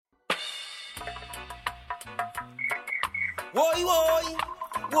Woy, woy,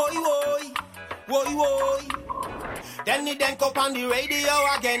 woy, woy, woy, woy. Then the dank up on the radio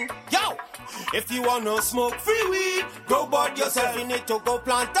again. Yo! If you wanna smoke free weed, grow bud yourself. You need to go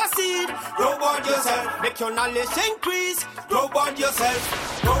plant a seed. Grow bud yourself. Make your knowledge increase. Grow bud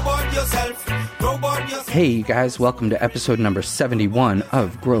yourself. Grow bud yourself. Grow bud yourself. Hey, you guys. Welcome to episode number 71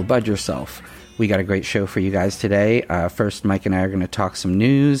 of Grow Bud Yourself. We got a great show for you guys today. First, Mike and I are going to talk some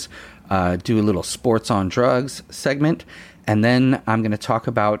news, do a little sports on drugs segment, and then I'm going to talk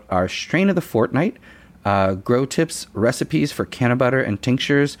about our strain of the fortnight, grow tips, recipes for cannabutter and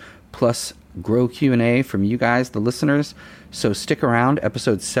tinctures, plus grow Q&A from you guys, the listeners. So stick around.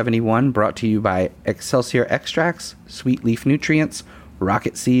 Episode 71 brought to you by Excelsior Extracts, Sweet Leaf Nutrients,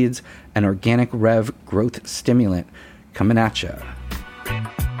 Rocket Seeds, and Organic Rev Growth Stimulant. Coming at ya.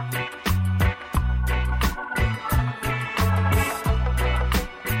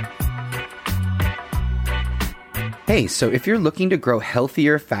 Hey, so if you're looking to grow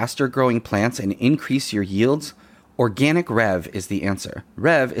healthier, faster growing plants and increase your yields, Organic Rev is the answer.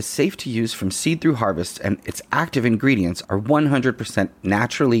 Rev is safe to use from seed through harvest, and its active ingredients are 100%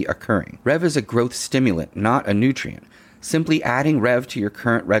 naturally occurring. Rev is a growth stimulant, not a nutrient. Simply adding Rev to your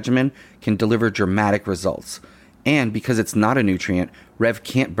current regimen can deliver dramatic results. And because it's not a nutrient, Rev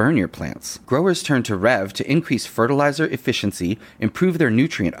can't burn your plants. Growers turn to Rev to increase fertilizer efficiency, improve their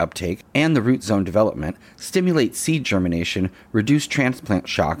nutrient uptake and the root zone development, stimulate seed germination, reduce transplant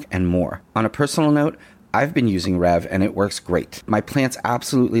shock, and more. On a personal note, I've been using Rev and it works great. My plants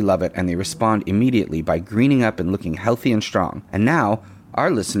absolutely love it and they respond immediately by greening up and looking healthy and strong. And now, our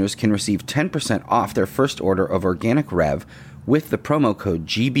listeners can receive 10% off their first order of Organic Rev with the promo code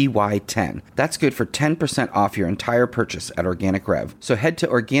GBY10. That's good for 10% off your entire purchase at Organic Rev. So head to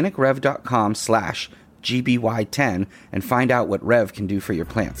organicrev.com/GBY10 and find out what Rev can do for your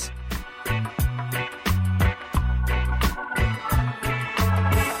plants.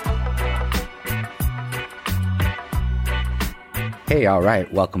 Hey, all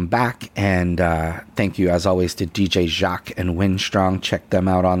right, welcome back, and thank you, as always, to DJ Jacques and Winstrong. Check them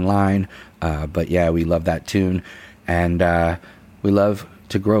out online, but yeah, we love that tune, and we love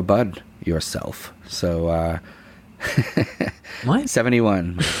to grow bud yourself, so What?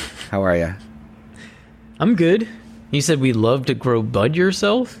 71, how are you? I'm good. You said we love to grow bud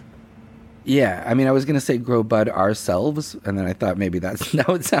yourself? Yeah, I mean, I was going to say grow bud ourselves, and then I thought maybe that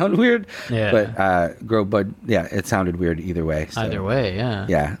would sound weird. Yeah. But grow bud, yeah, it sounded weird either way. So, Either way, yeah.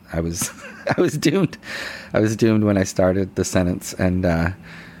 yeah, I was doomed. I was doomed when I started the sentence, and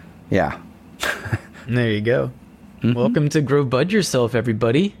yeah. There you go. Mm-hmm. Welcome to Grow Bud Yourself,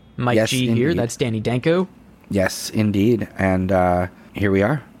 everybody. Mike Yes, G here. indeed. That's Danny Danko. Yes, indeed. And here we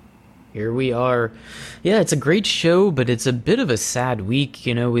are. Here we are. Yeah, it's a great show, but it's a bit of a sad week.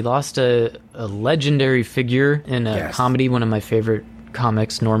 You know, we lost a legendary figure in a Yes. comedy. One of my favorite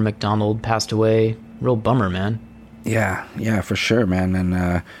comics, Norm Macdonald, passed away. Real bummer, man. Yeah, for sure, man.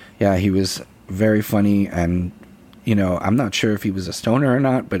 And yeah, he was very funny. And, you know, I'm not sure if he was a stoner or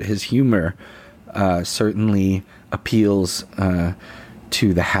not, but his humor certainly appeals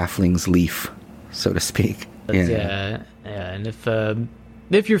to the halfling's leaf, so to speak. Yeah. And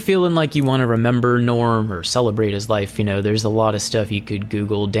if you're feeling like you want to remember Norm or celebrate his life, you know, there's a lot of stuff you could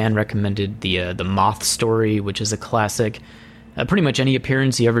Google. Dan recommended the Moth Story, which is a classic. Pretty much any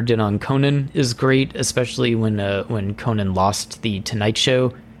appearance he ever did on Conan is great, especially when Conan lost the Tonight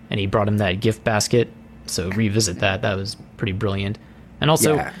Show and he brought him that gift basket. So revisit that. That was pretty brilliant. And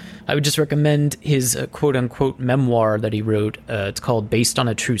also, Yeah. I would just recommend his quote-unquote memoir that he wrote. It's called Based on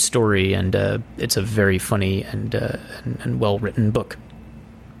a True Story, and it's a very funny and well-written book.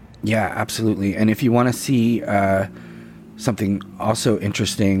 Yeah, absolutely. And if you want to see something also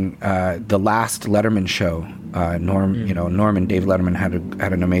interesting, the last Letterman show, Norm and Dave Letterman had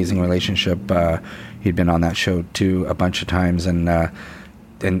an amazing relationship. He'd been on that show too a bunch of times, and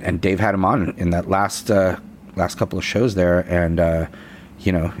Dave had him on in that last couple of shows there, and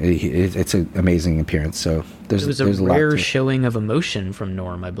you know, it's an amazing appearance. So there's It was a lot rare to- showing of emotion from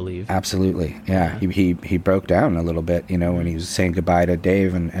Norm, I believe. Absolutely, yeah. He broke down a little bit, you know, when he was saying goodbye to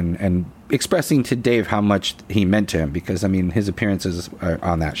Dave and expressing to Dave how much he meant to him, because I mean his appearances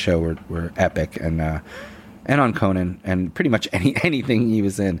on that show were epic, and on Conan and pretty much anything he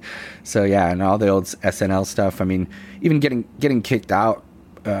was in. So yeah, and all the old SNL stuff. I mean, even getting kicked off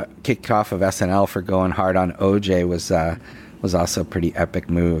of SNL for going hard on OJ was also a pretty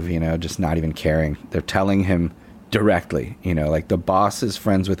epic move, you know, just not even caring. They're telling him directly, you know, like the boss is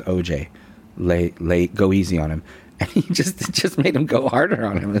friends with OJ, go easy on him. And he just made him go harder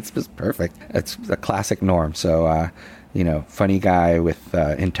on him. It's just perfect. It's a classic Norm. So, you know, funny guy with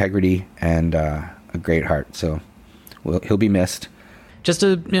integrity and a great heart. So He'll be missed. Just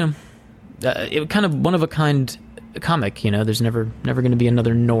a, kind of one of a kind comic, there's never going to be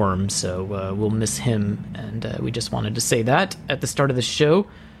another Norm, so we'll miss him, and we just wanted to say that at the start of the show.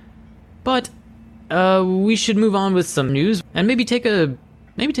 But we should move on with some news, and maybe take an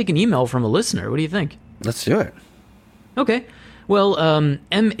email from a listener. What do you think? Let's do it. Okay. Well,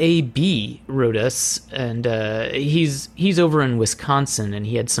 MAB wrote us, and he's over in Wisconsin, and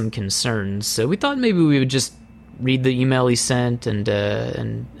he had some concerns, so we thought maybe we would just read the email he sent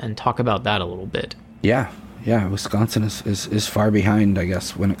and talk about that a little bit. Yeah, Wisconsin is far behind, I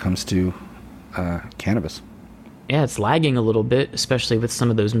guess, when it comes to cannabis. Yeah, it's lagging a little bit, especially with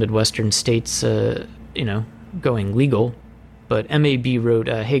some of those Midwestern states, going legal. But MAB wrote,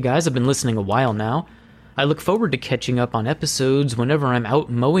 "Hey guys, I've been listening a while now. I look forward to catching up on episodes whenever I'm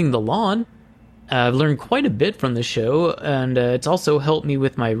out mowing the lawn. I've learned quite a bit from the show, and it's also helped me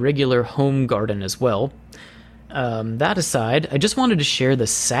with my regular home garden as well. That aside, I just wanted to share the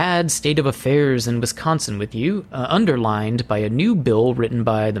sad state of affairs in Wisconsin with you, underlined by a new bill written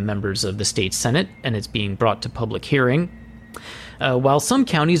by the members of the state Senate, and it's being brought to public hearing. While some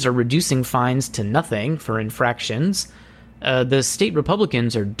counties are reducing fines to nothing for infractions, the state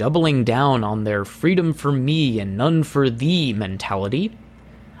Republicans are doubling down on their freedom for me and none for thee mentality.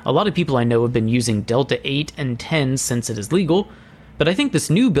 A lot of people I know have been using Delta 8 and 10 since it is legal, but I think this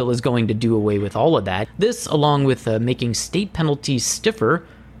new bill is going to do away with all of that. This, along with making state penalties stiffer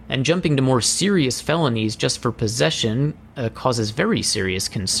and jumping to more serious felonies just for possession, causes very serious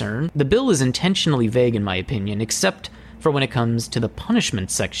concern. The bill is intentionally vague in my opinion, except for when it comes to the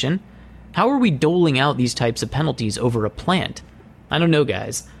punishment section. How are we doling out these types of penalties over a plant? I don't know,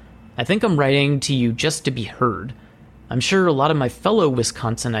 guys. I think I'm writing to you just to be heard. I'm sure a lot of my fellow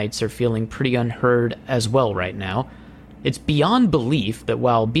Wisconsinites are feeling pretty unheard as well right now. It's beyond belief that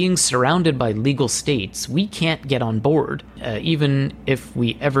while being surrounded by legal states, we can't get on board. Even if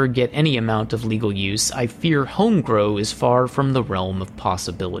we ever get any amount of legal use, I fear home grow is far from the realm of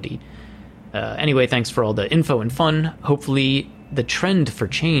possibility. Anyway, thanks for all the info and fun. Hopefully the trend for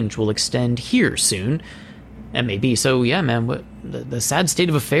change will extend here soon. And maybe. So yeah, man, the sad state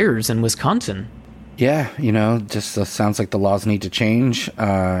of affairs in Wisconsin. Yeah, just sounds like the laws need to change,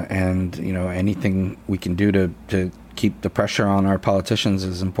 and anything we can do to keep the pressure on our politicians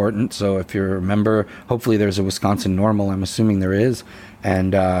is important. So if you're a member, hopefully there's a Wisconsin NORML. I'm assuming there is,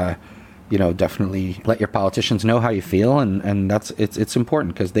 and definitely let your politicians know how you feel, and it's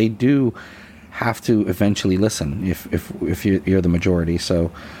important because they do have to eventually listen if you're the majority.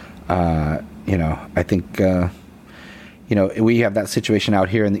 So I think we have that situation out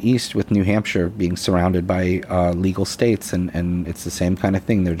here in the East with New Hampshire being surrounded by legal states, and it's the same kind of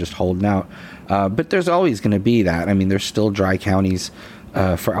thing. They're just holding out. But there's always going to be that. I mean, there's still dry counties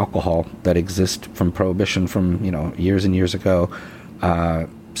for alcohol that exist from Prohibition from, years and years ago.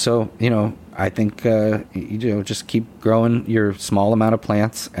 So, I think, just keep growing your small amount of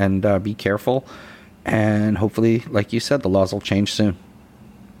plants and be careful. And hopefully, like you said, the laws will change soon.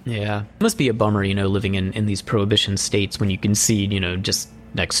 Yeah. It must be a bummer, living in these Prohibition states when you can see, just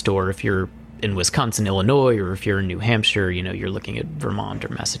next door, if you're in Wisconsin, Illinois, or if you're in New Hampshire, you're looking at Vermont or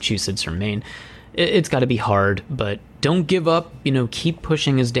Massachusetts or Maine. It's got to be hard, but don't give up, keep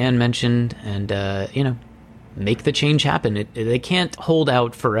pushing, as Dan mentioned, and, make the change happen. They can't hold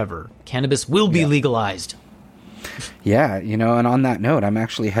out forever. Cannabis will be legalized. Yeah, and on that note, I'm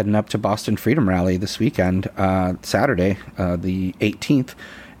actually heading up to Boston Freedom Rally this weekend, Saturday, the 18th.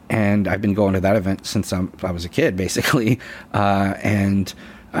 And I've been going to that event since I was a kid, basically, and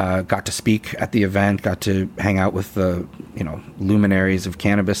got to speak at the event, got to hang out with the, luminaries of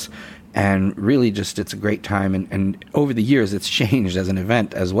cannabis, and really just it's a great time. And over the years, it's changed as an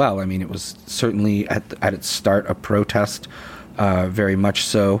event as well. I mean, it was certainly at its start a protest, very much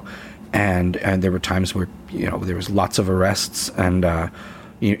so, and there were times where there was lots of arrests, and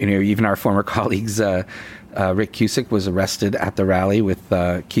even our former colleagues. Rick Cusick was arrested at the rally with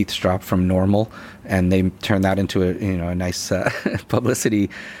Keith Stropp from NORML, and they turned that into a nice publicity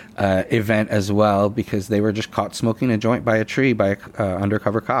event as well, because they were just caught smoking a joint by a tree by a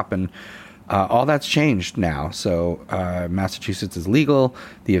undercover cop, and all that's changed now. So Massachusetts is legal.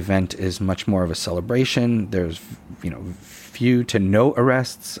 The event is much more of a celebration. There's few to no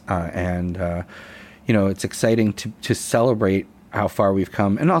arrests, and it's exciting to celebrate how far we've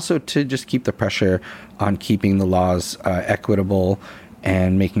come, and also to just keep the pressure on keeping the laws equitable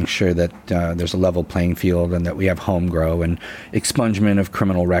and making sure that there's a level playing field, and that we have home grow and expungement of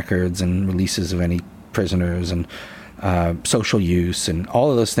criminal records and releases of any prisoners and social use and all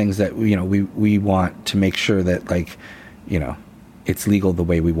of those things that we want to make sure that it's legal the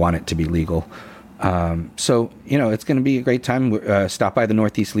way we want it to be legal. So, it's going to be a great time. Stop by the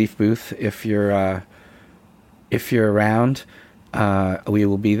Northeast Leaf booth if you're around. We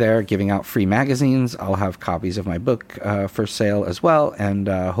will be there giving out free magazines. I'll have copies of my book for sale as well, and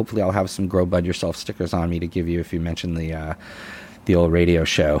hopefully I'll have some Grow Bud Yourself stickers on me to give you if you mention the old radio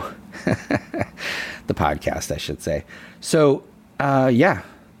show, the podcast, I should say. So,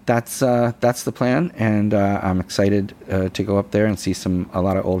 that's the plan, and I'm excited to go up there and see a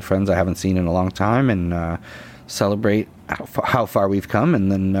lot of old friends I haven't seen in a long time, and celebrate how far we've come,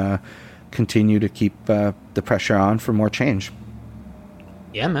 and then continue to keep the pressure on for more change.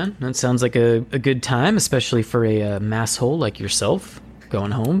 Yeah, man, that sounds like a good time, especially for a masshole like yourself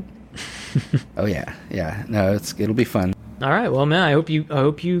going home. Oh yeah. No, it'll be fun. All right, well, man, I hope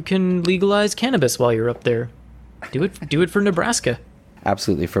you can legalize cannabis while you're up there. Do it for Nebraska.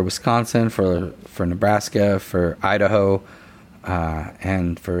 Absolutely, for Wisconsin, for Nebraska, for Idaho,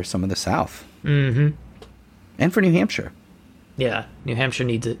 and for some of the South. Mm-hmm. And for New Hampshire. Yeah, New Hampshire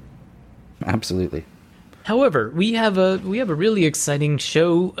needs it. Absolutely. However, we have a really exciting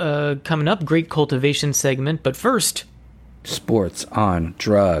show coming up, great cultivation segment, but first... Sports on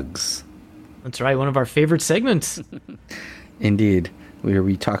Drugs. That's right, one of our favorite segments. Indeed, where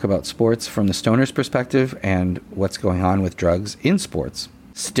we talk about sports from the stoner's perspective and what's going on with drugs in sports.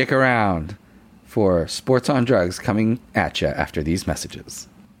 Stick around for Sports on Drugs coming at you after these messages.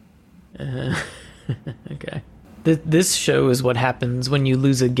 Okay. This show is what happens when you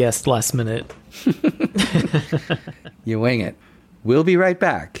lose a guest last minute. You wing it. We'll be right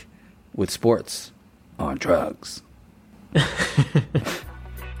back with Sports on Drugs.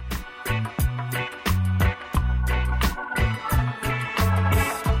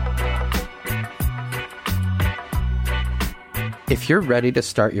 If you're ready to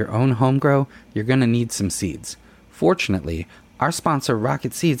start your own home grow, you're going to need some seeds. Fortunately, our sponsor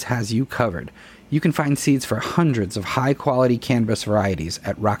Rocket Seeds has you covered. You can find seeds for hundreds of high-quality cannabis varieties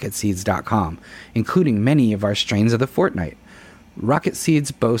at rocketseeds.com, including many of our strains of the fortnight. Rocket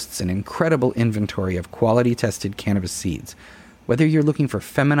Seeds boasts an incredible inventory of quality-tested cannabis seeds. Whether you're looking for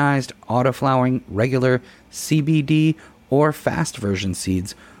feminized, autoflowering, regular, CBD, or fast version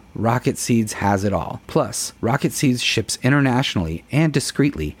seeds, Rocket Seeds has it all. Plus, Rocket Seeds ships internationally and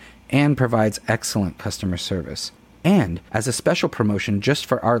discreetly and provides excellent customer service. And as a special promotion just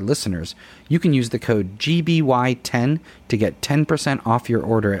for our listeners, you can use the code GBY10 to get 10% off your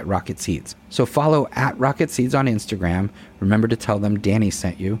order at Rocket Seeds. So follow at Rocket Seeds on Instagram, remember to tell them Danny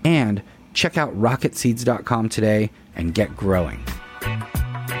sent you, and check out rocketseeds.com today and get growing.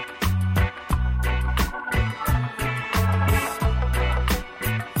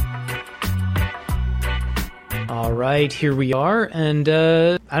 All right, here we are, and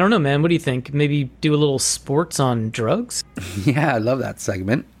I don't know, man, what do you think? Maybe do a little sports on drugs? Yeah, I love that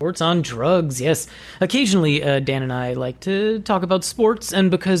segment. Sports on drugs, yes. Occasionally, Dan and I like to talk about sports, and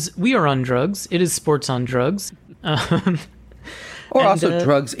because we are on drugs, it is sports on drugs. Or also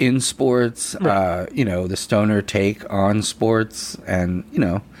drugs in sports, right. The stoner take on sports, and,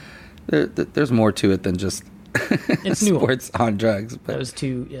 there's more to it than just sports on drugs. But. That was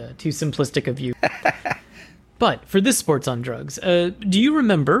too simplistic of you. But for this Sports on Drugs, do you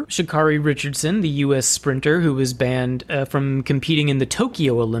remember Sha'Carri Richardson, the U.S. sprinter who was banned from competing in the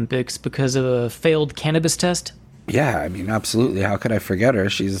Tokyo Olympics because of a failed cannabis test? Yeah, I mean, absolutely. How could I forget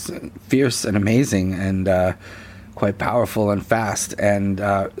her? She's fierce and amazing and quite powerful and fast and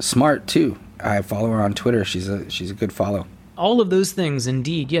smart, too. I follow her on Twitter. She's a good follow. All of those things,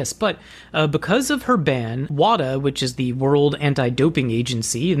 indeed, yes. But because of her ban, WADA, which is the World Anti-Doping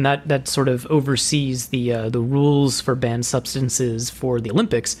Agency, and that sort of oversees the rules for banned substances for the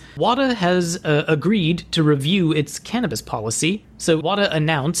Olympics, WADA has agreed to review its cannabis policy. So WADA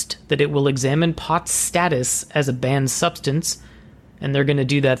announced that it will examine pot's status as a banned substance, and they're going to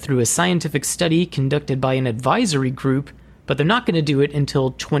do that through a scientific study conducted by an advisory group, but they're not going to do it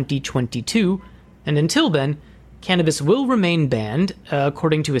until 2022, and until then, cannabis will remain banned,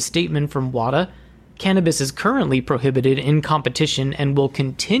 according to a statement from WADA. Cannabis is currently prohibited in competition and will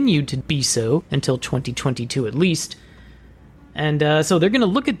continue to be so until 2022 at least. And so they're going to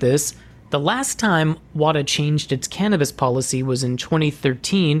look at this. The last time WADA changed its cannabis policy was in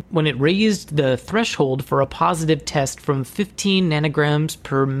 2013 when it raised the threshold for a positive test from 15 nanograms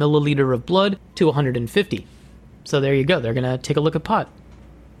per milliliter of blood to 150. So there you go. They're going to take a look at pot.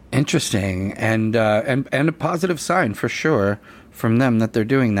 Interesting, and a positive sign for sure from them that they're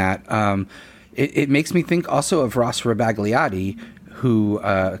doing that. It makes me think also of Ross Rebagliati, who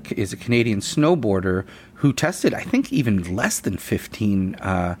is a Canadian snowboarder who tested, I think, even less than 15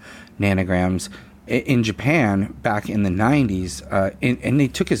 nanograms in Japan back in the 90s, and they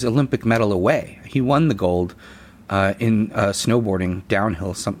took his Olympic medal away. He won the gold in snowboarding,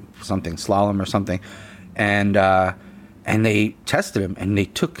 downhill, something, slalom or something. And they tested him, and they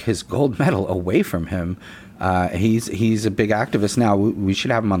took his gold medal away from him. He's a big activist now. We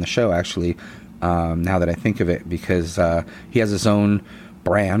should have him on the show, actually, now that I think of it, because he has his own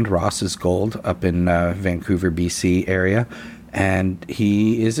brand, Ross's Gold, up in Vancouver, BC area. And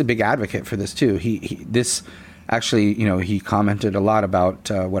he is a big advocate for this too. This actually, he commented a lot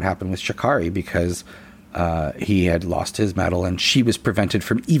about what happened with Sha'Carri, because he had lost his medal and she was prevented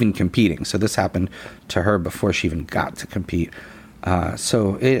from even competing. So this happened to her before she even got to compete.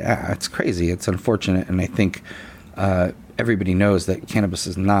 So it's crazy. It's unfortunate. And I think everybody knows that cannabis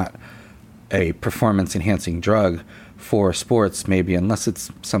is not a performance-enhancing drug for sports, maybe, unless it's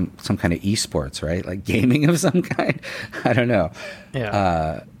some kind of esports, right? Like gaming of some kind. I don't know.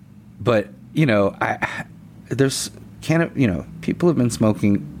 Yeah. But people have been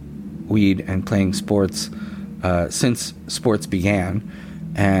smoking weed and playing sports since sports began,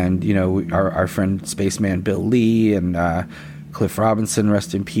 and our friend Spaceman Bill Lee and Cliff Robinson,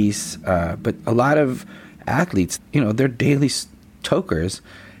 rest in peace. But a lot of athletes, they're daily tokers,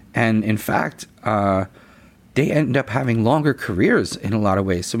 and in fact, they end up having longer careers in a lot of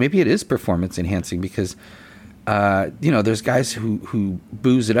ways. So maybe it is performance enhancing, because there's guys who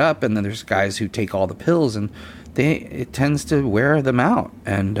booze it up, and then there's guys who take all the pills, and it tends to wear them out.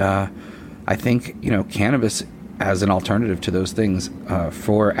 And I think cannabis as an alternative to those things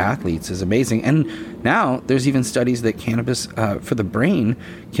for athletes is amazing. And now there's even studies that cannabis for the brain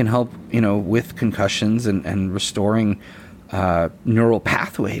can help with concussions and restoring neural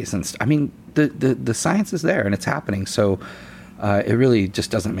pathways. And I mean, the science is there and it's happening. So it really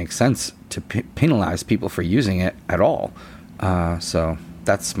just doesn't make sense to penalize people for using it at all. So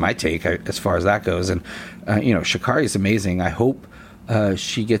that's my take as far as that goes. And Sha'Carri is amazing. I hope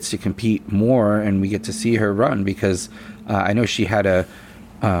she gets to compete more and we get to see her run, because I know she had a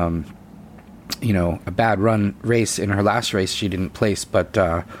bad run race in her last race. She didn't place, but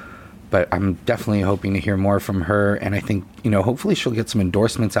I'm definitely hoping to hear more from her. And I think, hopefully she'll get some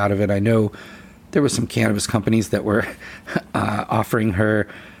endorsements out of it. I know there were some cannabis companies that were offering her,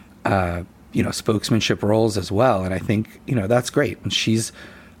 spokesmanship roles as well. And I think, that's great. And she's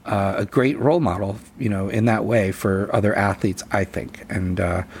a great role model, in that way for other athletes, I think.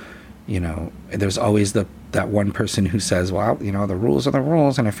 And, there's always that one person who says, well, the rules are the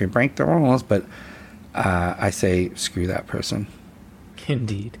rules, and if you break the rules, but I say, screw that person.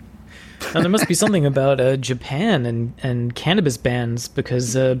 Indeed. Now, there must be something about Japan and cannabis bans,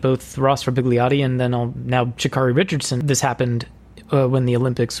 because both Ross Rebigliotti and then now Sha'Carri Richardson, this happened when the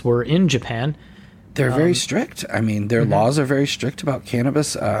Olympics were in Japan. They're very strict. I mean, their laws are very strict about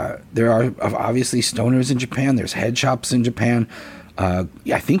cannabis. There are obviously stoners in Japan. There's head shops in Japan.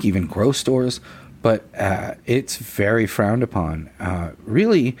 I think even grow stores. But it's very frowned upon.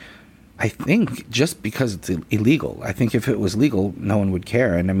 Really, I think just because it's illegal. I think if it was legal, no one would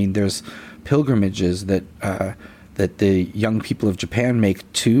care. And I mean, there's pilgrimages that the young people of Japan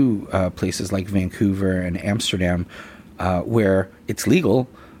make to places like Vancouver and Amsterdam, where it's legal,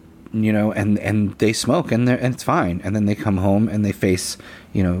 and they smoke and it's fine. And then they come home and they face,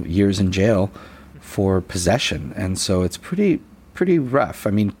 years in jail for possession. And so it's pretty rough.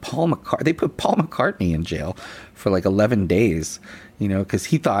 I mean, they put Paul McCartney in jail for like 11 days. Because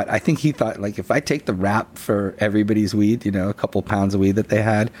I think he thought, like, if I take the rap for everybody's weed, a couple pounds of weed that they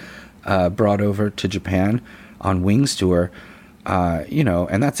had brought over to Japan on Wings tour,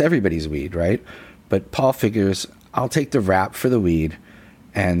 and that's everybody's weed, right? But Paul figures, I'll take the rap for the weed,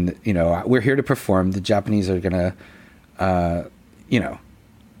 and, we're here to perform. The Japanese are going to,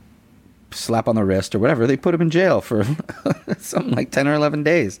 slap on the wrist or whatever. They put him in jail for something like 10 or 11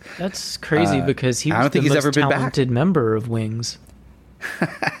 days. That's crazy, because he was the most talented member of Wings.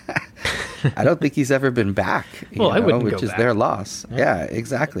 I don't think he's ever been back. I wouldn't which go is back. their loss. Yeah,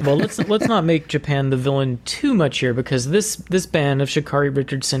 exactly. Well, let's not make Japan the villain too much here, because this ban of Sha'Carri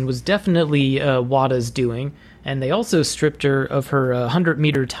Richardson was definitely WADA's doing, and they also stripped her of her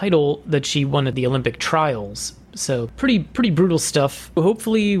 100-meter title that she won at the Olympic trials. So pretty brutal stuff.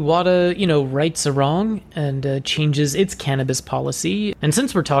 Hopefully WADA, rights a wrong and changes its cannabis policy. And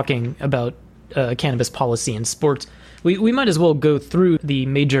since we're talking about cannabis policy in sports, we might as well go through the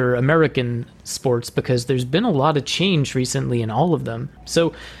major American sports, because there's been a lot of change recently in all of them.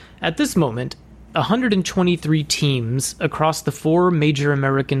 So at this moment, 123 teams across the 4 major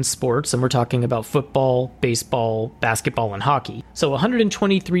American sports, and we're talking about football, baseball, basketball, and hockey. So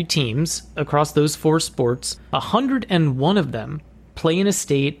 123 teams across those 4 sports, 101 of them play in a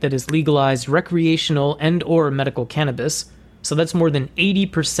state that has legalized recreational and or medical cannabis. So that's more than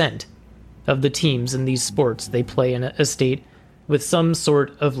 80% of the teams in these sports. They play in a state with some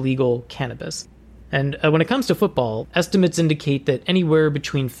sort of legal cannabis. And when it comes to football, estimates indicate that anywhere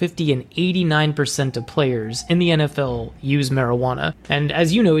between 50 and 89% of players in the NFL use marijuana. And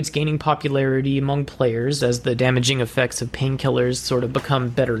as you know, it's gaining popularity among players as the damaging effects of painkillers sort of become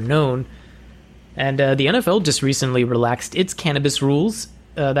better known. And the NFL just recently relaxed its cannabis rules.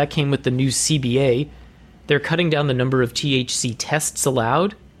 That came with the new CBA. They're cutting down the number of THC tests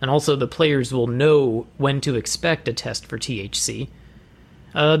allowed, and also the players will know when to expect a test for THC.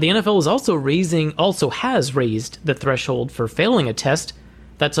 The NFL is also has raised the threshold for failing a test.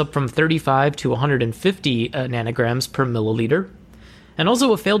 That's up from 35 to 150 nanograms per milliliter. And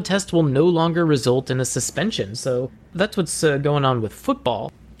also a failed test will no longer result in a suspension. So that's what's going on with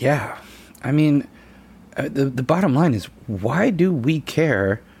football. Yeah. I mean, the bottom line is, why do we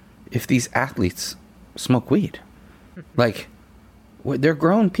care if these athletes smoke weed? Like, they're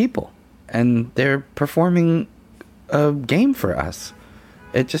grown people, and they're performing a game for us.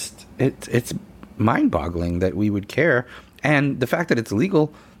 It's mind-boggling that we would care. And the fact that it's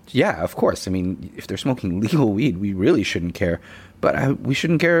legal, yeah, of course. I mean, if they're smoking legal weed, we really shouldn't care. But we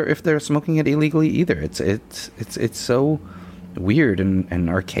shouldn't care if they're smoking it illegally either. It's so weird and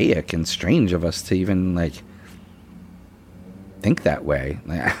archaic and strange of us to even, like, think that way.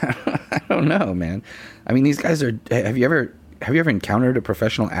 I don't know, man. I mean, these guys are... Have you ever encountered a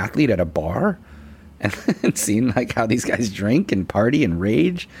professional athlete at a bar? And seen like how these guys drink and party and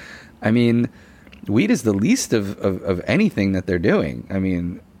rage? I mean, weed is the least of anything that they're doing. I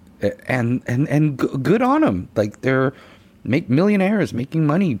mean, and good on them. Like, they're millionaires making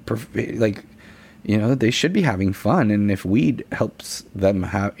money. Like, you know, they should be having fun. And if weed helps them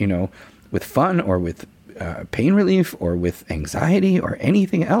have, you know, with fun or with pain relief or with anxiety or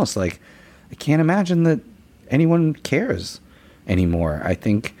anything else, like, I can't imagine that anyone cares anymore. I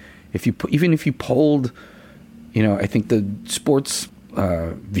think even if you polled, you know, I think the sports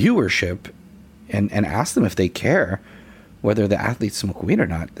viewership and asked them if they care whether the athletes smoke weed or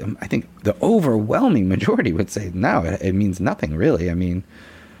not, I think the overwhelming majority would say no, it means nothing really. I mean,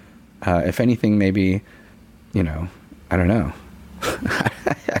 if anything, maybe, you know, I don't know.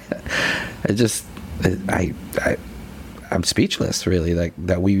 I'm speechless, really, like,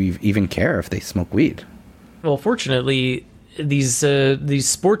 that we even care if they smoke weed. Well, fortunately, these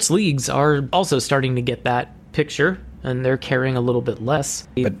sports leagues are also starting to get that picture, and they're caring a little bit less.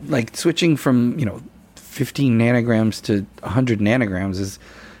 But, like, switching from, you know, 15 nanograms to 100 nanograms is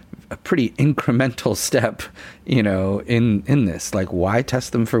a pretty incremental step, you know, in this. Like, why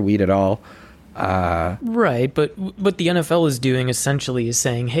test them for weed at all? Right, but what the NFL is doing essentially is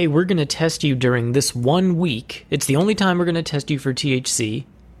saying, hey, we're going to test you during this 1 week. It's the only time we're going to test you for THC.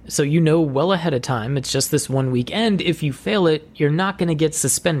 So you know well ahead of time, it's just this 1 week. And if you fail it, you're not going to get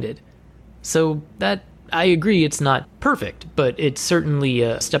suspended. So that, I agree, it's not perfect, but it's certainly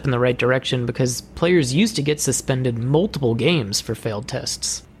a step in the right direction, because players used to get suspended multiple games for failed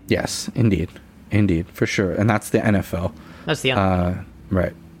tests. Yes, indeed. Indeed, for sure. And that's the NFL. That's the NFL.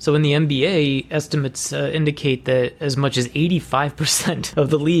 Right. So in the NBA, estimates indicate that as much as 85%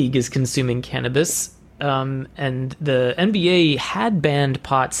 of the league is consuming cannabis. And the NBA had banned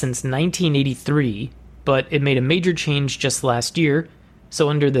pot since 1983, but it made a major change just last year. So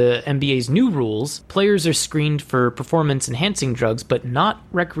under the NBA's new rules, players are screened for performance-enhancing drugs, but not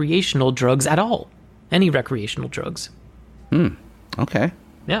recreational drugs at all. Any recreational drugs. Okay.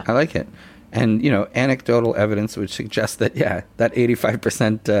 Yeah. I like it. And, you know, anecdotal evidence would suggest that, yeah, that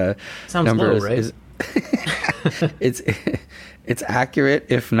 85% sounds number low, right? It's accurate,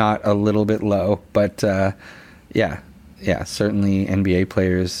 if not a little bit low. But, yeah, certainly NBA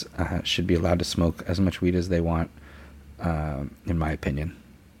players should be allowed to smoke as much weed as they want, in my opinion.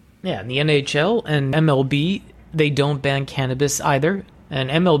 Yeah, and the NHL and MLB, they don't ban cannabis either. And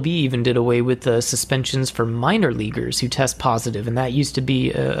MLB even did away with suspensions for minor leaguers who test positive, and that used to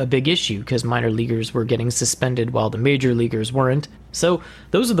be a big issue because minor leaguers were getting suspended while the major leaguers weren't. So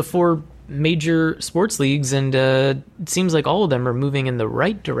those are the four major sports leagues, and it seems like all of them are moving in the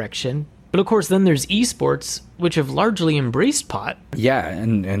right direction. But of course, then there's esports, which have largely embraced pot. Yeah,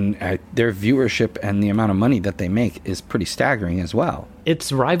 and their viewership and the amount of money that they make is pretty staggering as well.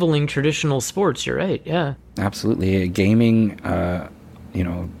 It's rivaling traditional sports, you're right, yeah. Absolutely. Gaming, you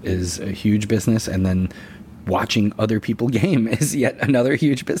know, is a huge business, and then watching other people game is yet another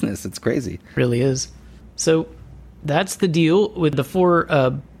huge business. It's crazy. It really is. So that's the deal with the four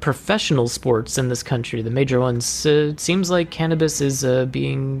professional sports in this country, the major ones. It seems like cannabis is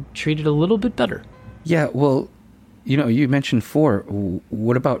being treated a little bit better. Yeah, well, You mentioned 4.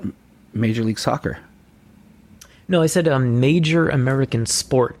 What about Major League Soccer? No, I said major American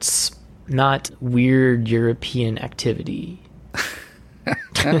sports, not weird European activity.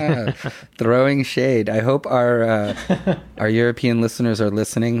 Throwing shade. I hope our European listeners are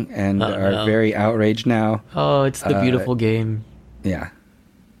listening and are very outraged now. Oh, it's the beautiful game. Yeah.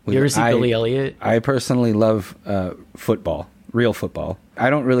 You ever see Billy Elliot? I personally love football, real football. I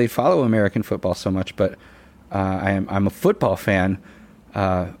don't really follow American football so much, but I'm a football fan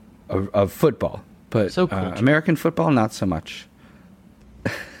of football. But so cool, American football, not so much.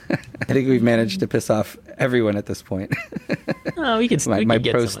 I think we've managed to piss off everyone at this point. Oh, we can. My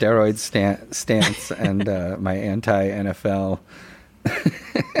pro steroid stance and my anti NFL.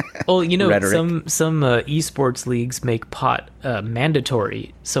 Well, rhetoric. some esports leagues make pot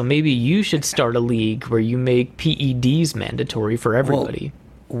mandatory, so maybe you should start a league where you make PEDs mandatory for everybody.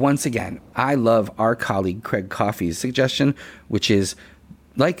 Well, once again, I love our colleague Craig Coffey's suggestion, which is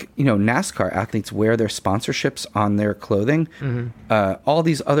like, NASCAR athletes wear their sponsorships on their clothing. Mm-hmm. All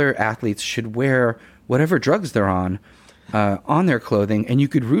these other athletes should wear whatever drugs they're on their clothing, and you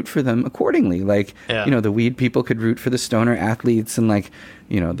could root for them accordingly. Like, the weed people could root for the stoner athletes, and the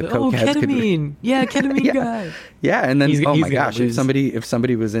cokeheads ketamine. Ketamine guy. Yeah, and then he's my gosh, if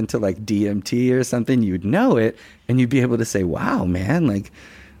somebody was into like DMT or something, you'd know it, and you'd be able to say, "Wow, man!" Like,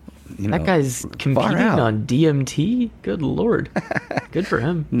 that guy's competing on DMT. Good Lord, good for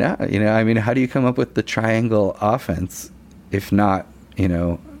him. No, how do you come up with the triangle offense if not,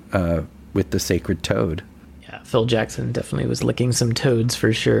 with the sacred toad? Yeah, Phil Jackson definitely was licking some toads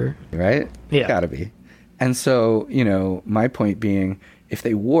for sure. Right? Yeah. Gotta be. And so, my point being, if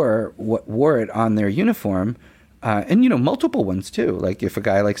they wore it on their uniform, and, multiple ones too, like if a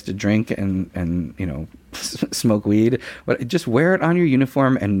guy likes to drink and smoke weed, but just wear it on your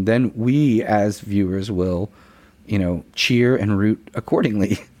uniform, and then we as viewers will, cheer and root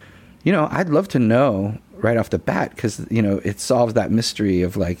accordingly. I'd love to know right off the bat, because, it solves that mystery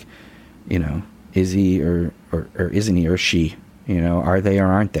of like, is he or isn't he or she? Are they or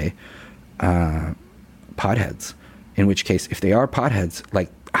aren't they potheads? In which case, if they are potheads, like,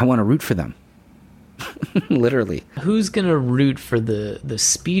 I want to root for them. Literally. Who's gonna root for the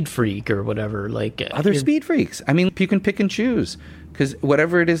speed freak or whatever? Like other speed freaks. I mean, you can pick and choose, because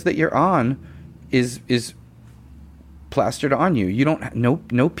whatever it is that you're on is plastered on you. You don't no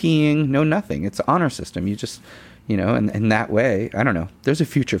peeing, no nothing. It's an honor system. You just and in that way, I don't know. There's a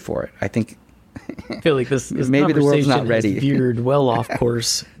future for it. I think. I feel like this maybe the world's not ready. Has veered well off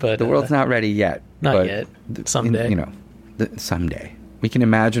course, but the world's not ready yet. Not yet. Someday. Someday we can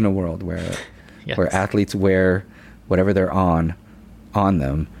imagine a world where yes. where athletes wear whatever they're on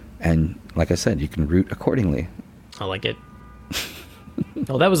them, and like I said, you can root accordingly. I like it.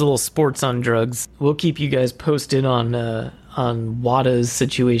 Well, that was a little sports on drugs. We'll keep you guys posted on WADA's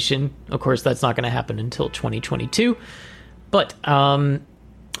situation. Of course, that's not going to happen until 2022. But I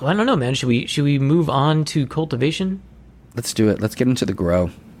don't know, man. Should we move on to cultivation? Let's do it. Let's get into the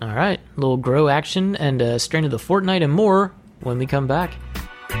grow. All right, a little grow action and strain of the fortnight and more when we come back.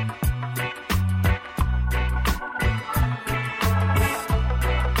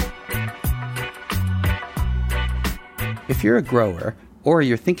 If you're a grower or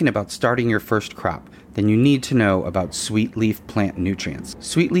you're thinking about starting your first crop, then you need to know about Sweet Leaf Plant Nutrients.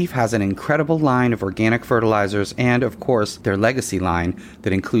 Sweet Leaf has an incredible line of organic fertilizers and, of course, their legacy line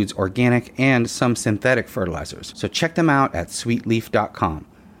that includes organic and some synthetic fertilizers. So check them out at sweetleaf.com.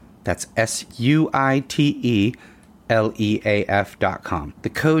 That's SUITELEAF.com. The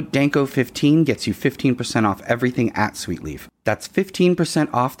code DANKO15 gets you 15% off everything at Sweet Leaf. That's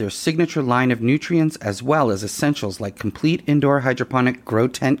 15% off their signature line of nutrients, as well as essentials like complete indoor hydroponic grow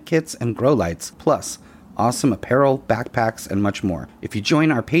tent kits and grow lights, plus awesome apparel, backpacks, and much more. If you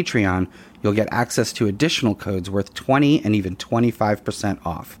join our Patreon, you'll get access to additional codes worth 20 and even 25%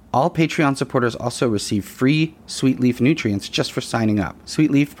 off. All Patreon supporters also receive free Sweet Leaf nutrients just for signing up.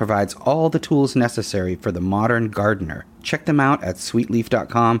 Sweet Leaf provides all the tools necessary for the modern gardener. Check them out at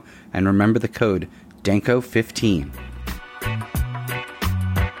sweetleaf.com and remember the code DANKO15.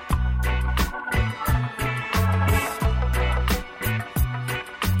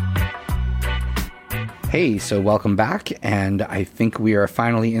 Hey, so welcome back, and I think we are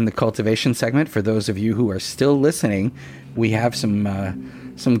finally in the cultivation segment. For those of you who are still listening, we have some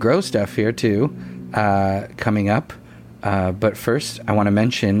grow stuff here too coming up. But first, I want to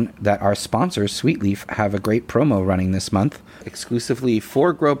mention that our sponsors, Sweet Leaf, have a great promo running this month, exclusively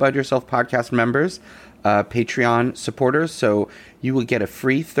for Grow Bud Yourself podcast members, Patreon supporters. So you will get a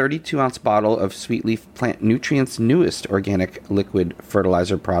free 32-ounce bottle of Sweet Leaf Plant Nutrients' newest organic liquid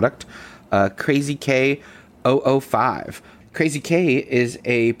fertilizer product. Crazy K 005. Crazy K is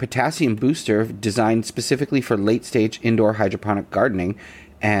a potassium booster designed specifically for late-stage indoor hydroponic gardening,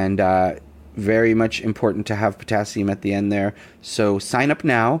 and very much important to have potassium at the end there. So sign up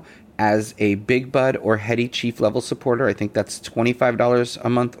now as a Big Bud or Hetty Chief level supporter. I think that's $25 a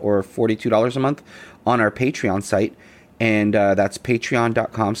month or $42 a month on our Patreon site. And that's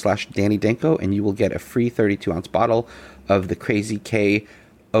patreon.com/Danny Danko, and you will get a free 32-ounce bottle of the Crazy K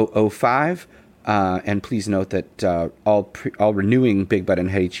 005. And please note that all renewing Big Bud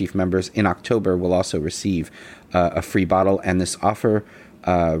and Hetty Chief members in October will also receive a free bottle, and this offer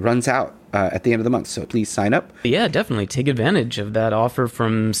runs out at the end of the month, so please sign up. Yeah, definitely take advantage of that offer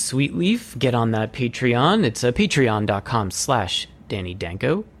from Sweet Leaf. Get on that Patreon. It's patreon.com/Danny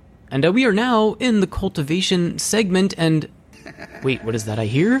Danko. And we are now in the cultivation segment, and wait, what is that I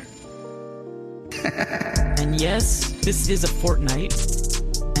hear? And yes, this is a fortnight.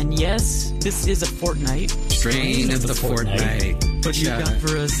 And yes, this is a fortnight. Strain of the fortnight. What do you got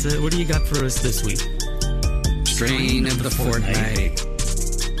for us? What do you got for us this week? Strain of the fortnight.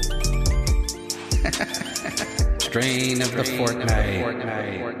 Strain of the fortnight.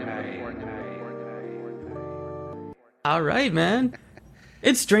 All right, man.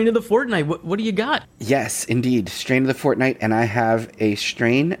 It's Strain of the Fortnight. What do you got? Yes, indeed. Strain of the Fortnight, and I have a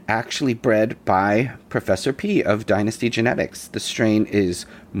strain actually bred by Professor P of Dynasty Genetics. The strain is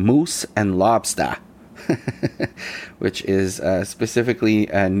Moose and Lobster, which is specifically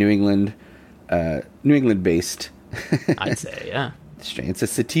New England-based. I'd say, yeah. Strain. It's a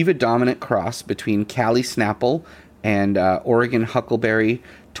sativa dominant cross between Cali Snapple and Oregon Huckleberry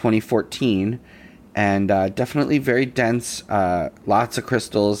 2014. And definitely very dense, lots of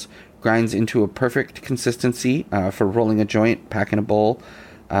crystals, grinds into a perfect consistency for rolling a joint, packing a bowl.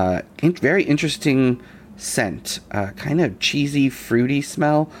 Very interesting scent, kind of cheesy, fruity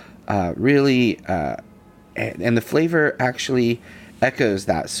smell. Really, and the flavor actually echoes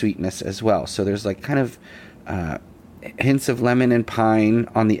that sweetness as well. So there's like kind of hints of lemon and pine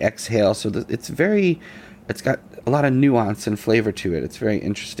on the exhale. So it's got a lot of nuance and flavor to it. It's very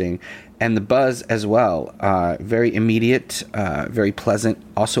interesting. And the buzz as well, very immediate, very pleasant,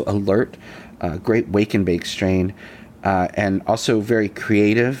 also alert, great wake and bake strain, and also very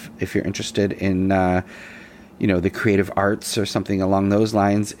creative. If you're interested in, the creative arts or something along those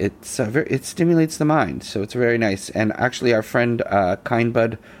lines, it stimulates the mind. So it's very nice. And actually, our friend Kind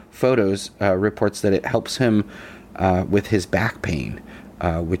Bud Photos reports that it helps him with his back pain,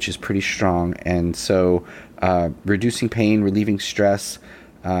 which is pretty strong. And so reducing pain, relieving stress,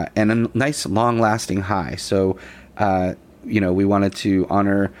 and a nice long-lasting high. So, we wanted to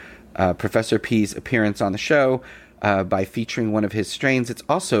honor Professor P's appearance on the show by featuring one of his strains. It's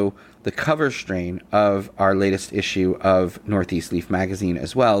also the cover strain of our latest issue of Northeast Leaf Magazine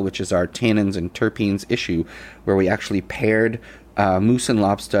as well, which is our Tannins and Terpenes issue, where we actually paired Moose and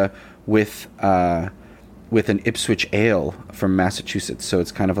Lobster with an Ipswich Ale from Massachusetts. So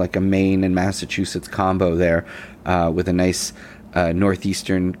it's kind of like a Maine and Massachusetts combo there, with a nice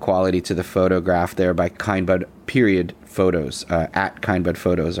northeastern quality to the photograph there by Kindbud Photos, at Kindbud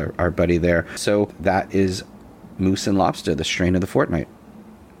Photos, our buddy there. So that is Moose and Lobster, the strain of the fortnight.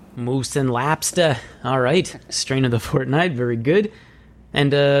 Moose and Lobster. All right. Strain of the fortnight. Very good.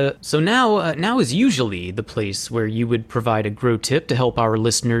 And so now is usually the place where you would provide a grow tip to help our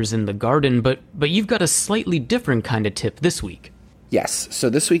listeners in the garden, but you've got a slightly different kind of tip this week. Yes. So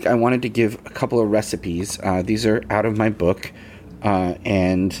this week I wanted to give a couple of recipes. These are out of my book.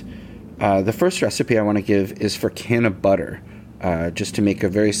 And the first recipe I want to give is for can of butter, just to make a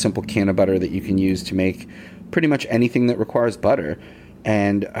very simple can of butter that you can use to make pretty much anything that requires butter.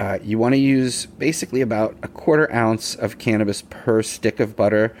 And you want to use basically about a 1/4 ounce of cannabis per stick of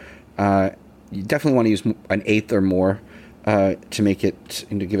butter. You definitely want to use an eighth or more to make it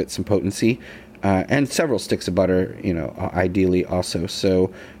and to give it some potency. And several sticks of butter, ideally also. So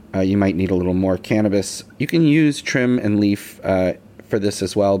you might need a little more cannabis. You can use trim and leaf for this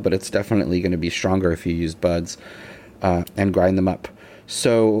as well, but it's definitely going to be stronger if you use buds and grind them up.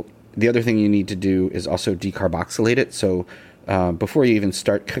 So the other thing you need to do is also decarboxylate it. So before you even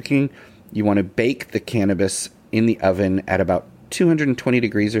start cooking, you want to bake the cannabis in the oven at about 220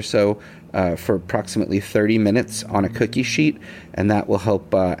 degrees or so for approximately 30 minutes on a cookie sheet, and that will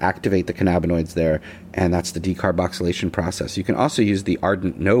help activate the cannabinoids there, and that's the decarboxylation process. You can also use the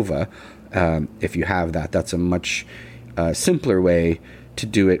Ardent Nova if you have that. That's a much simpler way to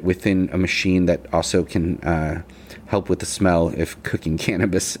do it within a machine that also can help with the smell if cooking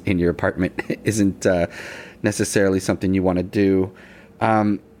cannabis in your apartment isn't necessarily something you want to do.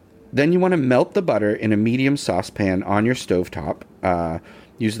 Then you want to melt the butter in a medium saucepan on your stovetop.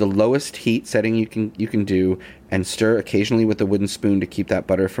 Use the lowest heat setting you can do, and stir occasionally with a wooden spoon to keep that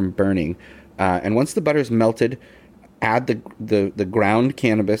butter from burning. And once the butter is melted, add the ground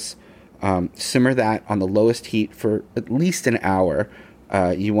cannabis. Simmer that on the lowest heat for at least an hour.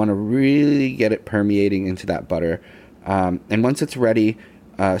 You want to really get it permeating into that butter. And once it's ready,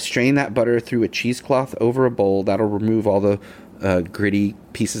 strain that butter through a cheesecloth over a bowl. That'll remove all the gritty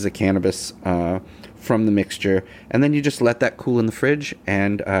pieces of cannabis from the mixture. And then you just let that cool in the fridge,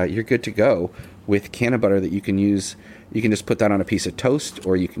 and you're good to go with canna butter that you can use. You can just put that on a piece of toast,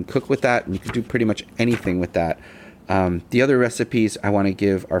 or you can cook with that, and you can do pretty much anything with that. The other recipes I want to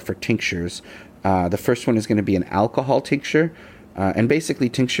give are for tinctures. The first one is going to be an alcohol tincture. And basically,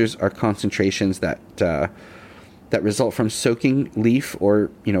 tinctures are concentrations that result from soaking leaf,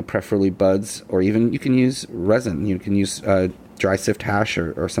 or preferably buds, or even you can use resin. You can use dry sift hash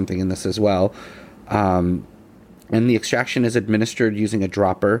or something in this as well. And the extraction is administered using a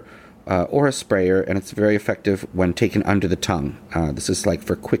dropper or a sprayer, and it's very effective when taken under the tongue. This is like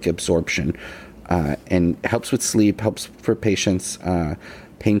for quick absorption, and helps with sleep, helps for patients.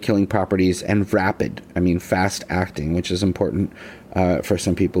 Pain-killing properties, and fast acting, which is important for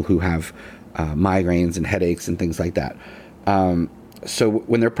some people who have migraines and headaches and things like that. So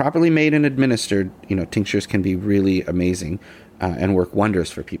when they're properly made and administered, tinctures can be really amazing and work wonders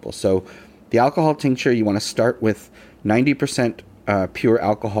for people. So the alcohol tincture, you want to start with 90% pure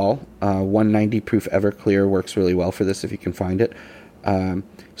alcohol. 190 proof Everclear works really well for this if you can find it.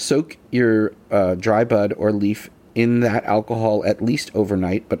 Soak your dry bud or leaf in that alcohol at least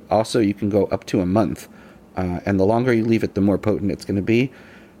overnight, but also you can go up to a month. And the longer you leave it, the more potent it's going to be.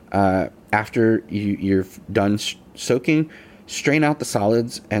 After you're done soaking, strain out the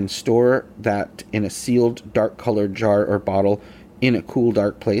solids and store that in a sealed, dark-colored jar or bottle in a cool,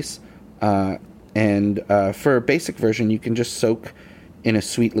 dark place. And for a basic version, you can just soak in a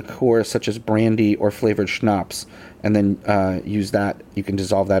sweet liqueur such as brandy or flavored schnapps, and then use that. You can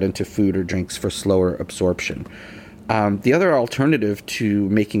dissolve that into food or drinks for slower absorption. The other alternative to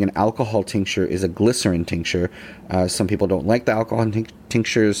making an alcohol tincture is a glycerin tincture. Some people don't like the alcohol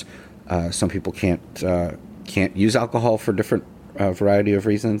tinctures. Some people can't use alcohol for different variety of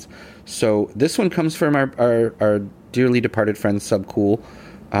reasons. So this one comes from our dearly departed friend Subcool.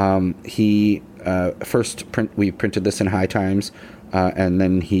 We printed this in High Times, and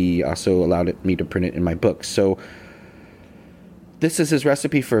then he also allowed me to print it in my book. So this is his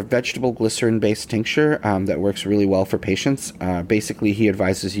recipe for a vegetable glycerin-based tincture that works really well for patients. Basically, he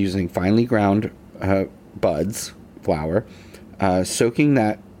advises using finely ground buds, flour, soaking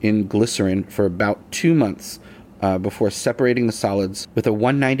that in glycerin for about 2 months before separating the solids with a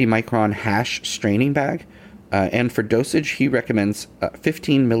 190 micron hash straining bag. And for dosage, he recommends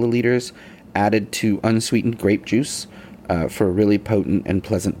 15 milliliters added to unsweetened grape juice for a really potent and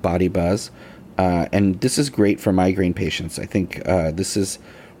pleasant body buzz. And this is great for migraine patients. I think this is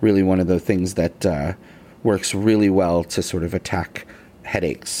really one of the things that works really well to sort of attack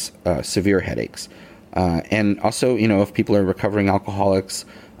headaches, severe headaches. And also, if people are recovering alcoholics,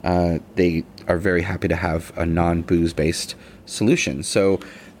 they are very happy to have a non-booze based solution. So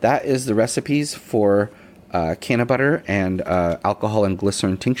that is the recipes for canna butter and alcohol and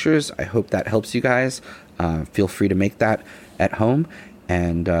glycerin tinctures. I hope that helps you guys. Feel free to make that at home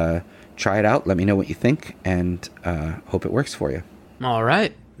and try it out. Let me know what you think, and hope it works for you. All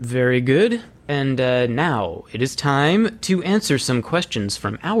right. Very good. And now it is time to answer some questions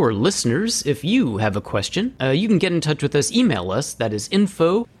from our listeners. If you have a question, you can get in touch with us. Email us. That is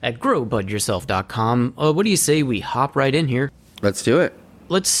info@growbudyourself.com. What do you say we hop right in here? Let's do it.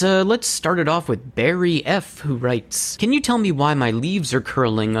 Let's start it off with Barry F., who writes, "Can you tell me why my leaves are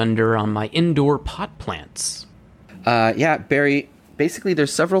curling under on my indoor pot plants?" Yeah, Barry, basically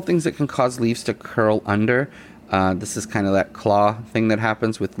there's several things that can cause leaves to curl under. This is kind of that claw thing that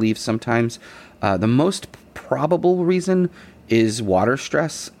happens with leaves sometimes. The most probable reason is water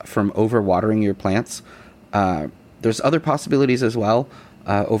stress from overwatering your plants. There's other possibilities as well.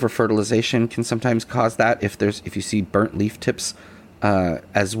 Over-fertilization can sometimes cause that. If you see burnt leaf tips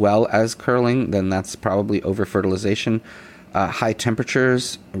as well as curling, then that's probably over-fertilization. High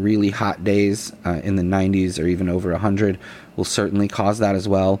temperatures, really hot days in the 90s or even over 100 will certainly cause that as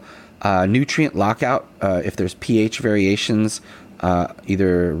well. Nutrient lockout, if there's pH variations,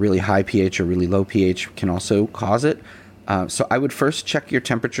 either really high pH or really low pH can also cause it. So I would first check your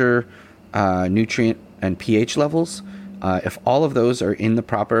temperature, nutrient, and pH levels. If all of those are in the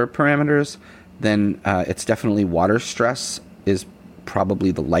proper parameters, then it's definitely water stress is probably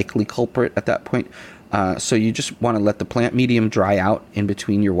the likely culprit at that point. So you just want to let the plant medium dry out in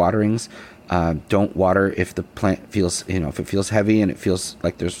between your waterings. Don't water if the plant feels, if it feels heavy and it feels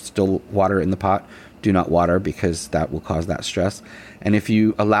like there's still water in the pot. Do not water because that will cause that stress. And if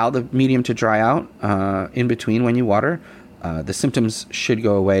you allow the medium to dry out in between when you water, the symptoms should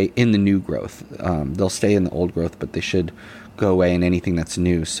go away in the new growth. They'll stay in the old growth, but they should go away in anything that's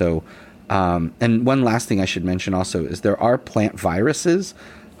new. So, and one last thing I should mention also is there are plant viruses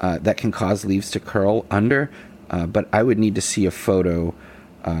that can cause leaves to curl under, but I would need to see a photo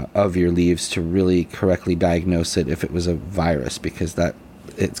of your leaves to really correctly diagnose it if it was a virus, because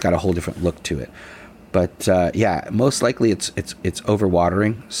it's got a whole different look to it. But yeah, most likely it's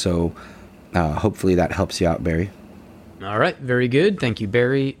overwatering. So hopefully that helps you out, Barry. All right, very good. Thank you,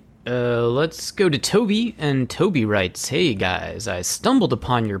 Barry. Let's go to Toby, and Toby writes, "Hey guys, I stumbled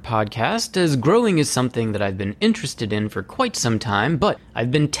upon your podcast as growing is something that I've been interested in for quite some time, but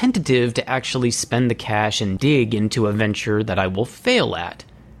I've been tentative to actually spend the cash and dig into a venture that I will fail at."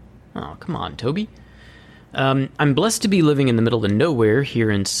 Oh, come on, Toby. I'm blessed to be living in the middle of nowhere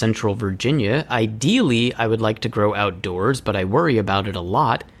here in central Virginia. Ideally, I would like to grow outdoors, but I worry about it a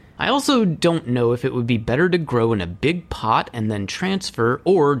lot. I also don't know if it would be better to grow in a big pot and then transfer,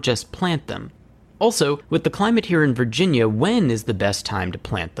 or just plant them. Also, with the climate here in Virginia, when is the best time to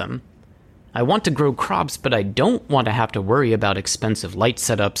plant them? I want to grow crops, but I don't want to have to worry about expensive light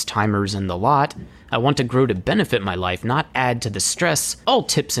setups, timers, and the lot. I want to grow to benefit my life, not add to the stress. All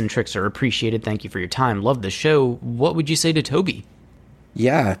tips and tricks are appreciated. Thank you for your time. Love the show. What would you say to Toby?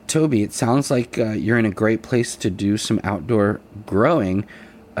 Yeah, Toby, it sounds like you're in a great place to do some outdoor growing.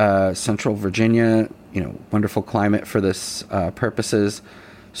 Central Virginia, wonderful climate for this purposes.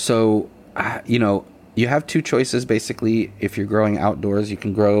 So, you have two choices, basically. If you're growing outdoors, you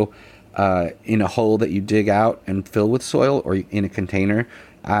can grow in a hole that you dig out and fill with soil, or in a container.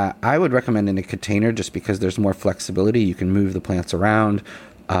 I would recommend in a container just because there's more flexibility. You can move the plants around.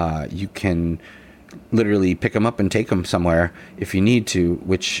 You can literally pick them up and take them somewhere if you need to,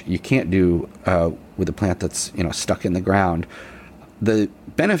 which you can't do with a plant that's stuck in the ground. The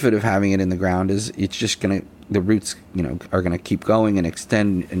benefit of having it in the ground is it's just the roots are gonna keep going and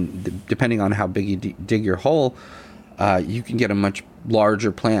extend, and depending on how big you dig your hole, you can get a much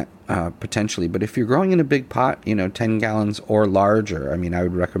larger plant potentially. But if you're growing in a big pot, 10 gallons or larger, I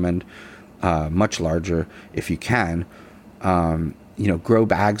would recommend much larger if you can. Grow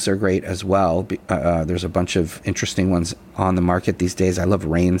bags are great as well. There's a bunch of interesting ones on the market these days. I love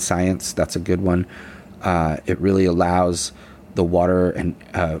Rain Science. That's a good one. It really allows the water and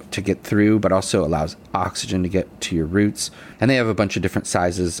to get through, but also allows oxygen to get to your roots. And they have a bunch of different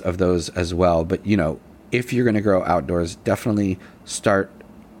sizes of those as well. But if you're going to grow outdoors, definitely start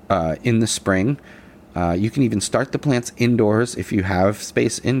in the spring. You can even start the plants indoors if you have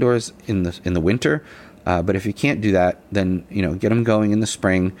space indoors in the winter. But if you can't do that, then get them going in the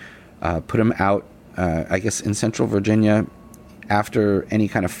spring. Put them out. I guess in Central Virginia, after any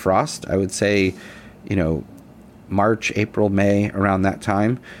kind of frost, I would say, March, April, May, around that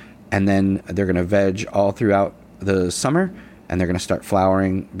time. And then they're going to veg all throughout the summer, and they're going to start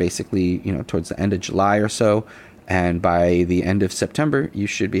flowering basically, towards the end of July or so. And by the end of September, you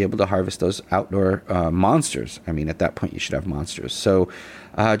should be able to harvest those outdoor monsters. At that point, you should have monsters. So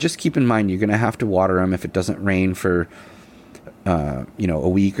just keep in mind, you're going to have to water them if it doesn't rain for, a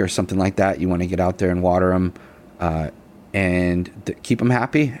week or something like that. You want to get out there and water them and keep them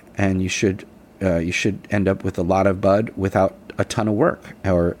happy. And you should end up with a lot of bud without a ton of work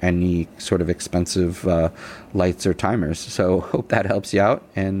or any sort of expensive lights or timers. So hope that helps you out,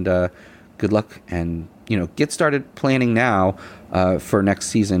 and good luck. And get started planning now for next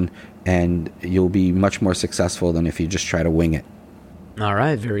season, and you'll be much more successful than if you just try to wing it. All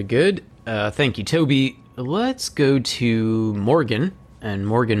right, very good. Thank you, Toby. Let's go to Morgan. And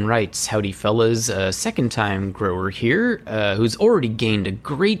Morgan writes, "Howdy fellas, a second-time grower here, who's already gained a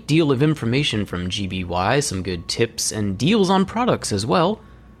great deal of information from GBY, some good tips and deals on products as well.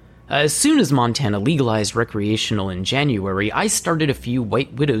 As soon as Montana legalized recreational in January, I started a few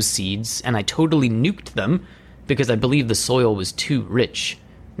White Widow seeds, and I totally nuked them because I believe the soil was too rich.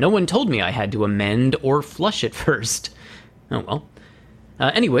 No one told me I had to amend or flush it first. Oh well.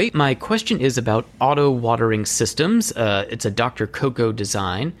 Anyway, my question is about auto-watering systems. It's a Dr. Coco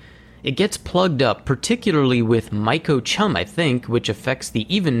design. It gets plugged up, particularly with Myco-Chum, I think, which affects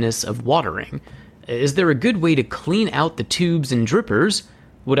the evenness of watering. Is there a good way to clean out the tubes and drippers?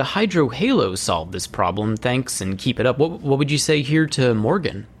 Would a Hydro Halo solve this problem? Thanks, and keep it up." What would you say here to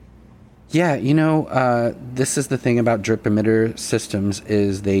Morgan? Yeah, this is the thing about drip emitter systems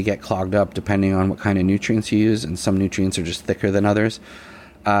is they get clogged up depending on what kind of nutrients you use, and some nutrients are just thicker than others.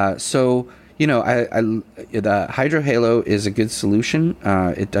 So, The Hydro Halo is a good solution.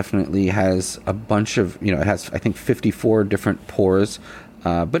 It definitely has a bunch of, it has, I think, 54 different pores,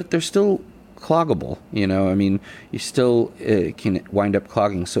 but they're still cloggable. You still can wind up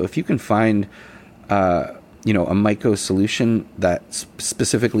clogging. So if you can find, a Myco solution that's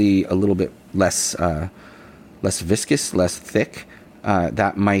specifically a little bit less viscous, less thick,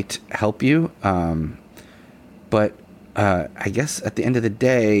 that might help you. But I guess at the end of the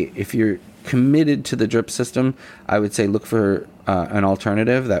day, if you're committed to the drip system, I would say look for an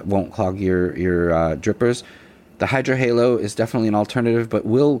alternative that won't clog your drippers. The Hydro Halo is definitely an alternative, but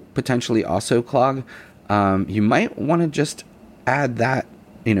will potentially also clog. You might want to just add that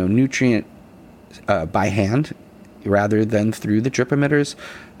nutrient by hand rather than through the drip emitters.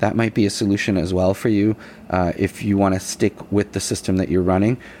 That might be a solution as well for you if you want to stick with the system that you're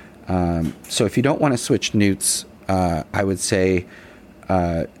running. So if you don't want to switch newts, I would say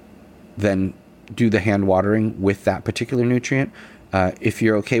then do the hand watering with that particular nutrient. If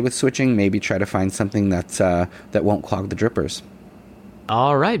you're okay with switching, maybe try to find something that won't clog the drippers.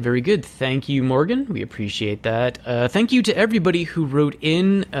 All right, very good. Thank you, Morgan. We appreciate that. Thank you to everybody who wrote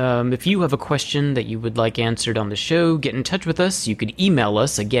in. If you have a question that you would like answered on the show, get in touch with us. You could email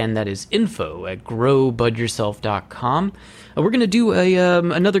us. Again, that is info@growbudyourself.com. We're going to do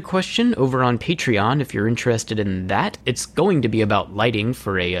another question over on Patreon if you're interested in that. It's going to be about lighting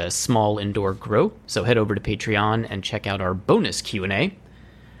for a small indoor grow, so head over to Patreon and check out our bonus Q&A.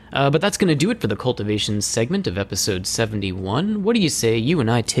 But that's going to do it for the cultivation segment of episode 71. What do you say you and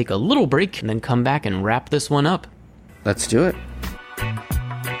I take a little break and then come back and wrap this one up? Let's do it.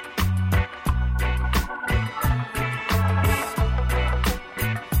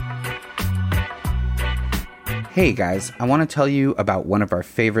 Hey guys, I want to tell you about one of our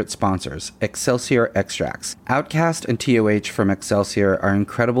favorite sponsors, Excelsior Extracts. Outcast and TOH from Excelsior are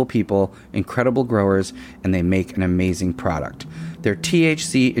incredible people, incredible growers, and they make an amazing product. Their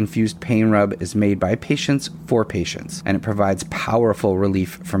THC-infused pain rub is made by patients for patients, and it provides powerful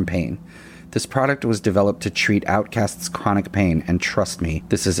relief from pain. This product was developed to treat Outcast's chronic pain, and trust me,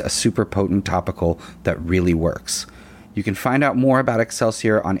 this is a super potent topical that really works. You can find out more about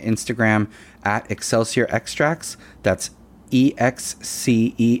Excelsior on Instagram at Excelsior Extracts. That's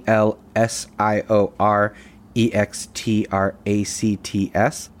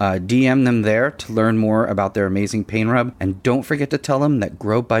EXCELSIOREXTRACTS. DM them there to learn more about their amazing pain rub, and don't forget to tell them that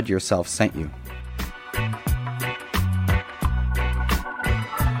Grow Bud Yourself sent you.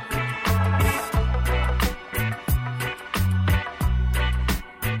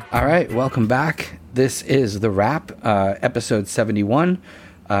 All right, welcome back. This is the wrap, episode 71.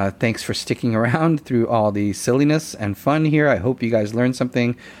 Thanks for sticking around through all the silliness and fun here. I hope you guys learned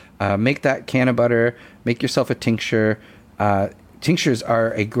something. Make that can of butter. Make yourself a tincture. Tinctures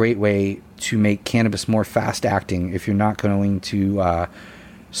are a great way to make cannabis more fast-acting. If you're not going to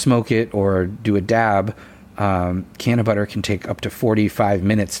smoke it or do a dab, can of butter can take up to 45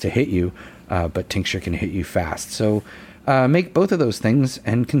 minutes to hit you, but tincture can hit you fast. So make both of those things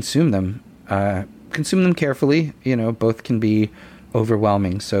and consume them. Consume them carefully. Both can be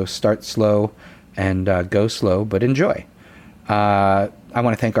overwhelming. So start slow and go slow, but enjoy. I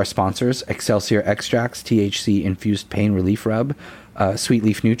want to thank our sponsors, Excelsior Extracts, THC-infused pain relief rub, Sweet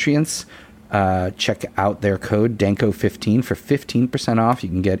Leaf Nutrients. Check out their code, DANKO15, for 15% off. You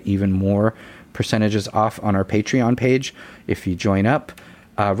can get even more percentages off on our Patreon page if you join up.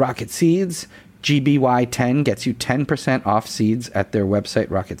 Rocket Seeds, GBY10 gets you 10% off seeds at their website,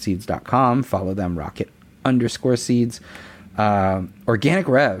 rocketseeds.com. Follow them, rocket_seeds. Organic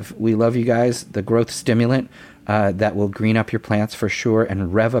Rev, we love you guys. The growth stimulant that will green up your plants for sure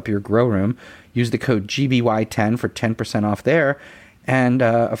and rev up your grow room. Use the code GBY10 for 10% off there. And,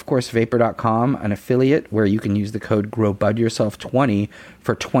 of course, Vapor.com, an affiliate where you can use the code GrowBudYourself20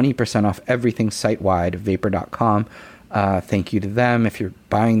 for 20% off everything site-wide, Vapor.com. Thank you to them. If you're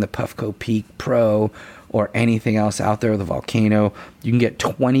buying the Puffco Peak Pro or anything else out there, the Volcano, you can get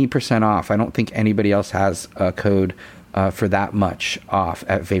 20% off. I don't think anybody else has a code for that much off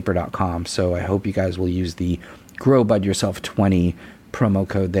at Vapor.com. So I hope you guys will use the GrowBudYourself20 promo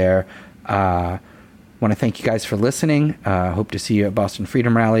code there. Want to thank you guys for listening. Hope to see you at Boston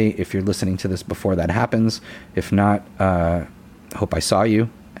Freedom Rally if you're listening to this before that happens. If not, hope I saw you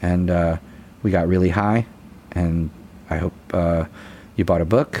and we got really high. And I hope you bought a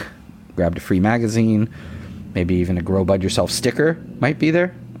book, grabbed a free magazine, maybe even a Grow Bud Yourself sticker might be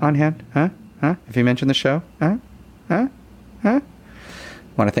there on hand. Huh? If you mention the show?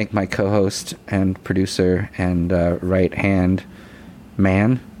 Want to thank my co-host and producer and right-hand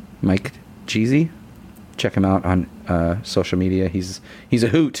man, Mike Jeezy. Check him out on social media. He's a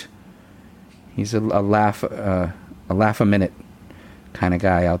hoot. He's a laugh a minute kind of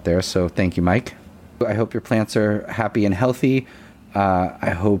guy out there. So thank you, Mike. I hope your plants are happy and healthy. I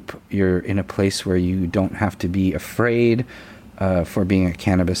hope you're in a place where you don't have to be afraid for being a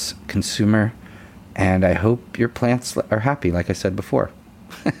cannabis consumer. And I hope your plants are happy, like I said before.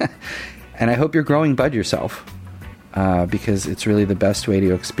 And I hope you're growing bud yourself, because it's really the best way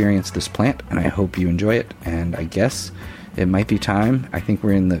to experience this plant. And I hope you enjoy it. And I guess it might be time. I think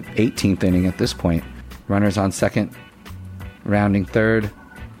we're in the 18th inning at this point. Runners on second, rounding third,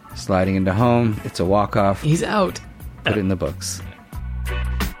 sliding into home. It's a walk-off. He's out. Put it in the books.